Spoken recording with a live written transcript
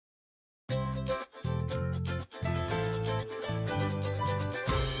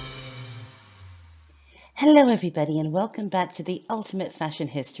Hello everybody and welcome back to the Ultimate Fashion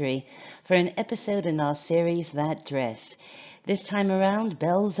History for an episode in our series That Dress. This time around,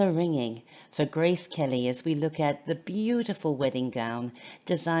 bells are ringing for Grace Kelly as we look at the beautiful wedding gown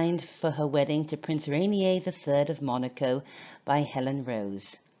designed for her wedding to Prince Rainier III of Monaco by Helen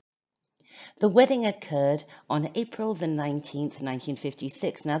Rose. The wedding occurred on April the 19th,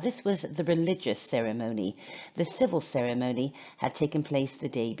 1956. Now, this was the religious ceremony. The civil ceremony had taken place the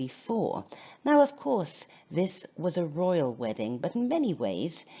day before. Now, of course, this was a royal wedding, but in many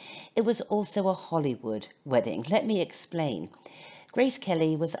ways, it was also a Hollywood wedding. Let me explain. Grace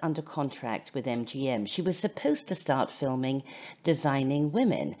Kelly was under contract with MGM. She was supposed to start filming Designing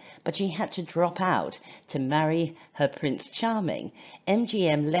Women, but she had to drop out to marry her Prince Charming.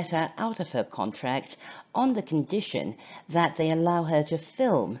 MGM let her out of her contract on the condition that they allow her to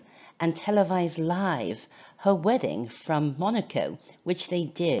film and televise live her wedding from Monaco, which they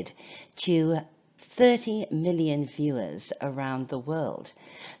did to 30 million viewers around the world.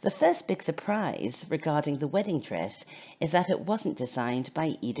 The first big surprise regarding the wedding dress is that it wasn't designed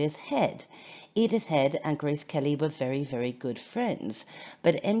by Edith Head. Edith Head and Grace Kelly were very, very good friends,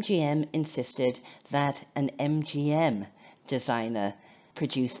 but MGM insisted that an MGM designer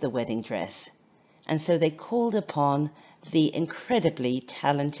produce the wedding dress. And so they called upon the incredibly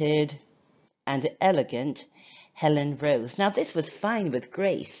talented and elegant Helen Rose. Now, this was fine with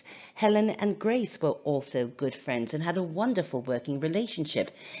Grace. Helen and Grace were also good friends and had a wonderful working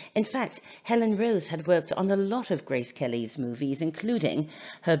relationship. In fact, Helen Rose had worked on a lot of Grace Kelly's movies, including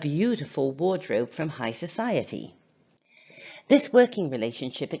her beautiful wardrobe from High Society. This working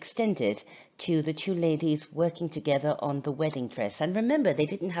relationship extended to the two ladies working together on the wedding dress. And remember, they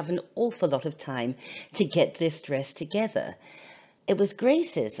didn't have an awful lot of time to get this dress together. It was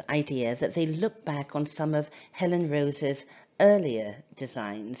Grace's idea that they look back on some of Helen Rose's earlier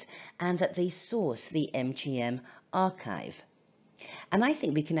designs and that they source the MGM archive. And I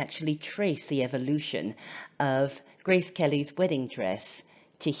think we can actually trace the evolution of Grace Kelly's wedding dress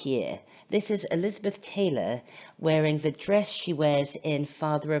to here. This is Elizabeth Taylor wearing the dress she wears in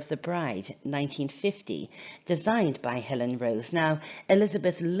Father of the Bride, 1950, designed by Helen Rose. Now,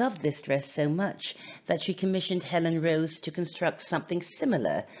 Elizabeth loved this dress so much that she commissioned Helen Rose to construct something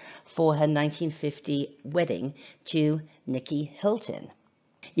similar for her 1950 wedding to Nicky Hilton.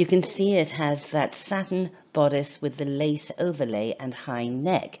 You can see it has that satin bodice with the lace overlay and high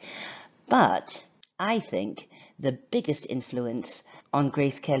neck, but I think the biggest influence on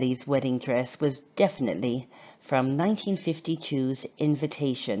Grace Kelly's wedding dress was definitely from 1952's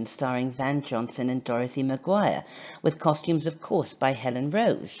Invitation, starring Van Johnson and Dorothy Maguire, with costumes, of course, by Helen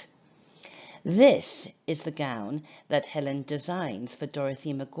Rose. This is the gown that Helen designs for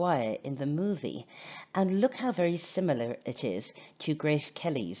Dorothy Maguire in the movie, and look how very similar it is to Grace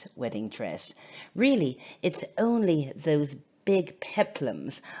Kelly's wedding dress. Really, it's only those big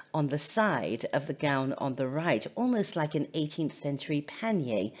peplums on the side of the gown on the right, almost like an 18th century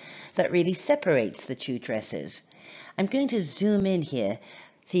panier, that really separates the two dresses. I'm going to zoom in here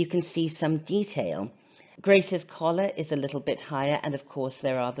so you can see some detail. Grace's collar is a little bit higher, and of course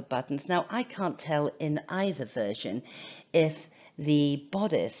there are the buttons. Now, I can't tell in either version if the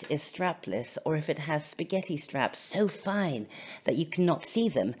bodice is strapless or if it has spaghetti straps so fine that you cannot see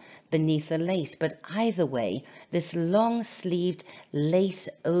them beneath the lace. But either way, this long-sleeved lace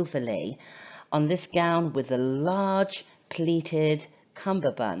overlay on this gown with a large pleated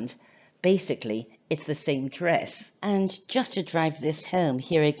cummerbund, basically, it's the same dress. And just to drive this home,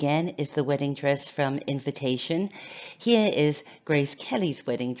 here again is the wedding dress from Invitation. Here is Grace Kelly's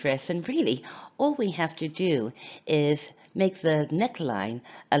wedding dress, and really all we have to do is make the neckline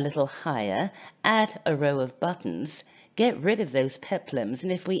a little higher, add a row of buttons, get rid of those peplums,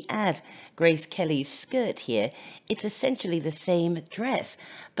 and if we add Grace Kelly's skirt here, it's essentially the same dress.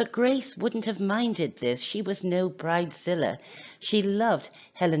 But Grace wouldn't have minded this. She was no bridezilla. She loved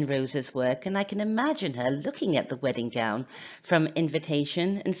Helen Rose's work, and I can imagine her looking at the wedding gown from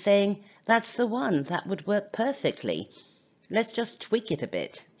Invitation and saying, "That's the one, that would work perfectly. Let's just tweak it a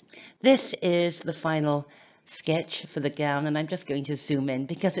bit." This is the final sketch for the gown, and I'm just going to zoom in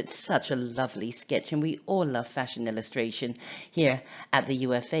because it's such a lovely sketch, and we all love fashion illustration here at the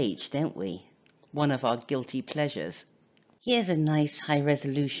UFH, don't we? One of our guilty pleasures. Here's a nice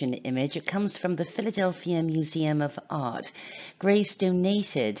high-resolution image. It comes from the Philadelphia Museum of Art. Grace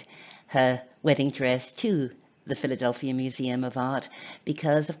donated her wedding dress to the Philadelphia Museum of Art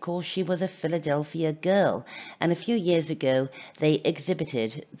because, of course, she was a Philadelphia girl, and a few years ago they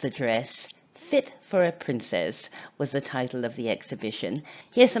exhibited the dress Fit for a Princess was the title of the exhibition.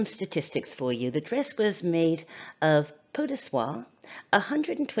 Here's some statistics for you. The dress was made of peau de soie,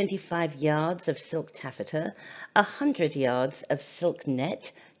 125 yards of silk taffeta, 100 yards of silk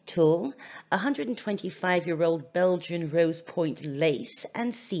net, tulle, 125-year-old Belgian rose point lace,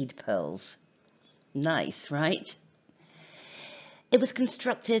 and seed pearls. Nice, right? It was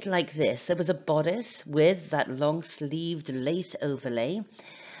constructed like this. There was a bodice with that long-sleeved lace overlay,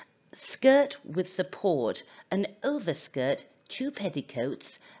 skirt with support, an overskirt, 2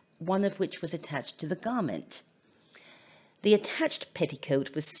 petticoats, one of which was attached to the garment. The attached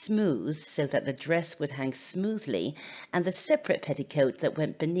petticoat was smooth so that the dress would hang smoothly, and the separate petticoat that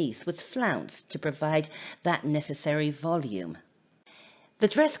went beneath was flounced to provide that necessary volume. The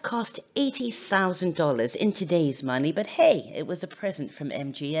dress cost $80,000 in today's money, but hey, it was a present from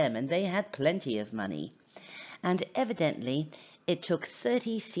MGM and they had plenty of money. And evidently, it took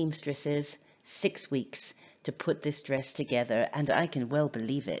 30 seamstresses 6 weeks to put this dress together, and I can well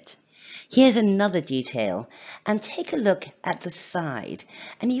believe it. Here's another detail, and take a look at the side,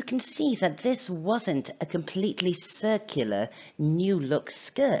 and you can see that this wasn't a completely circular New Look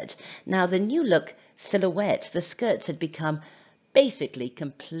skirt. Now, the New Look silhouette, the skirts had become basically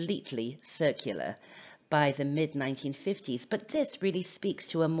completely circular by the mid-1950s, but this really speaks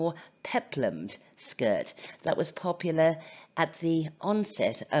to a more peplumed skirt that was popular at the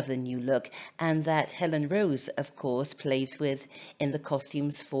onset of the New Look, and that Helen Rose, of course, plays with in the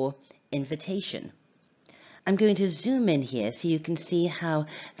costumes for Invitation. I'm going to zoom in here so you can see how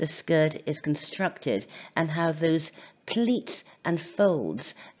the skirt is constructed and how those pleats and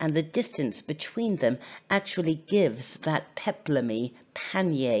folds and the distance between them actually gives that peplumy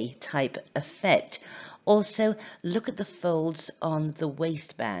panier type effect. Also, look at the folds on the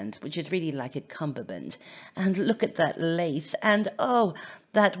waistband, which is really like a cummerbund, and look at that lace and oh,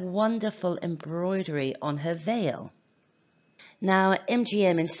 that wonderful embroidery on her veil. Now,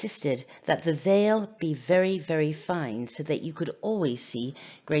 MGM insisted that the veil be very, very fine so that you could always see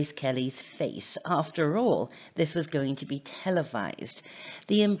Grace Kelly's face. After all, this was going to be televised.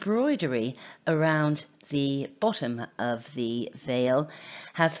 The embroidery around the bottom of the veil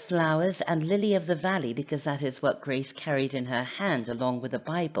has flowers and lily of the valley, because that is what Grace carried in her hand along with the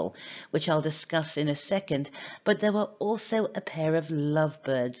Bible, which I'll discuss in a second. But there were also a pair of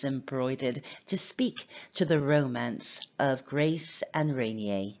lovebirds embroidered to speak to the romance of Grace and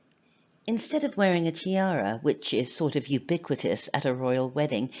Rainier. Instead of wearing a tiara, which is sort of ubiquitous at a royal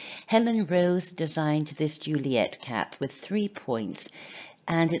wedding, Helen Rose designed this Juliet cap with 3 points,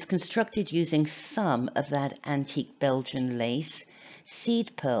 and it's constructed using some of that antique Belgian lace,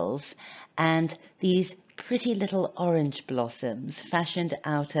 seed pearls, and these pretty little orange blossoms fashioned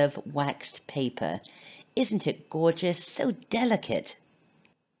out of waxed paper. Isn't it gorgeous? So delicate.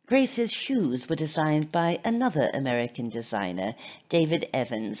 Grace's shoes were designed by another American designer, David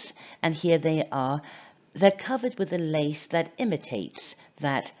Evans, and here they are. They're covered with a lace that imitates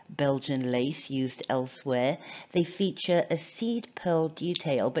that Belgian lace used elsewhere. They feature a seed pearl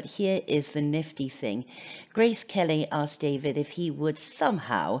detail, but here is the nifty thing. Grace Kelly asked David if he would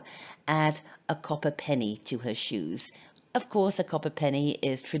somehow add a copper penny to her shoes. Of course, a copper penny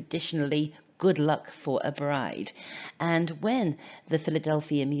is traditionally good luck for a bride. And when the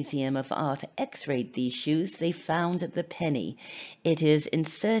Philadelphia Museum of Art x-rayed these shoes, they found the penny. It is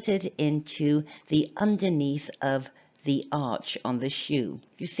inserted into the underneath of the arch on the shoe.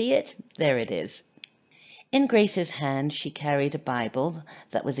 You see it? There it is. In Grace's hand, she carried a Bible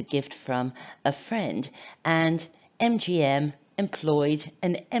that was a gift from a friend, and MGM employed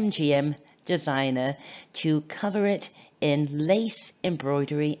an MGM designer to cover it in lace,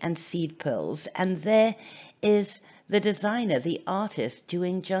 embroidery, and seed pearls. And there is the designer, the artist,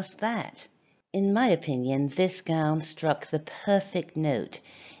 doing just that. In my opinion, this gown struck the perfect note.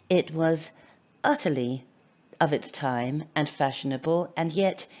 It was utterly of its time and fashionable, and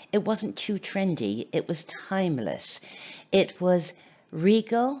yet it wasn't too trendy. It was timeless. It was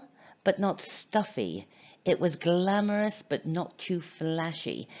regal, but not stuffy. It was glamorous, but not too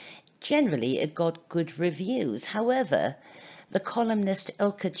flashy. Generally, it got good reviews. However, the columnist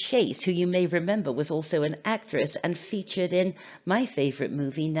Ilka Chase, who you may remember was also an actress and featured in my favorite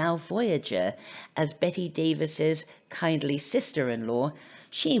movie, Now Voyager, as Betty Davis's kindly sister-in-law,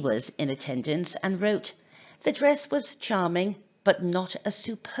 she was in attendance and wrote, "The dress was charming, but not a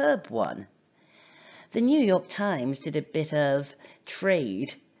superb one." The New York Times did a bit of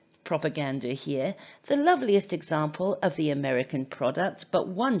trade propaganda here, the loveliest example of the American product, but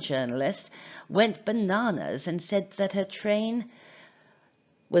one journalist went bananas and said that her train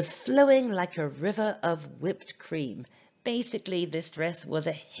was flowing like a river of whipped cream, Basically, this dress was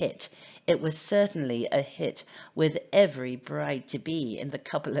a hit. It was certainly a hit with every bride-to-be in the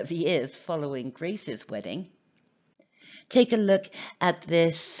couple of years following Grace's wedding. Take a look at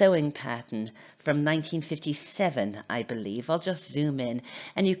this sewing pattern from 1957, I believe. I'll just zoom in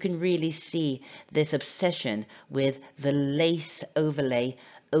and you can really see this obsession with the lace overlay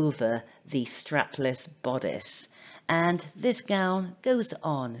over the strapless bodice. And this gown goes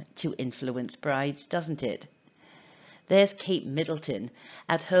on to influence brides, doesn't it? There's Kate Middleton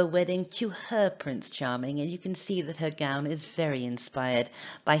at her wedding to her Prince Charming, and you can see that her gown is very inspired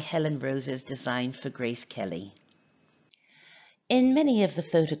by Helen Rose's design for Grace Kelly. In many of the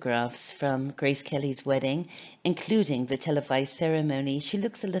photographs from Grace Kelly's wedding, including the televised ceremony, she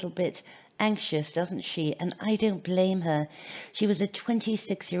looks a little bit anxious, doesn't she? And I don't blame her. She was a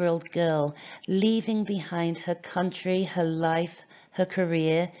 26-year-old girl leaving behind her country, her life, her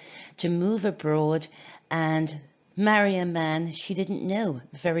career, to move abroad and marry a man she didn't know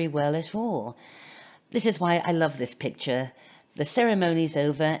very well at all. This is why I love this picture. The ceremony's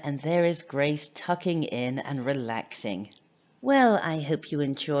over and there is Grace tucking in and relaxing. Well, I hope you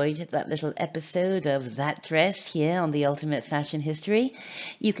enjoyed that little episode of That Dress here on the Ultimate Fashion History.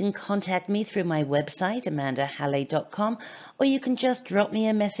 You can contact me through my website, amandahallay.com, or you can just drop me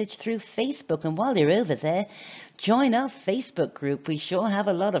a message through Facebook. And while you're over there, join our Facebook group. We sure have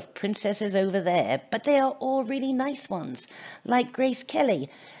a lot of princesses over there, but they are all really nice ones, like Grace Kelly.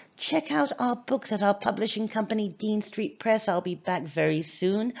 Check out our books at our publishing company, Dean Street Press. I'll be back very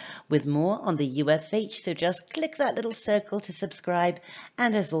soon with more on the UFH, so just click that little circle to subscribe.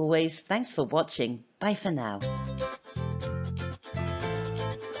 And as always, thanks for watching. Bye for now.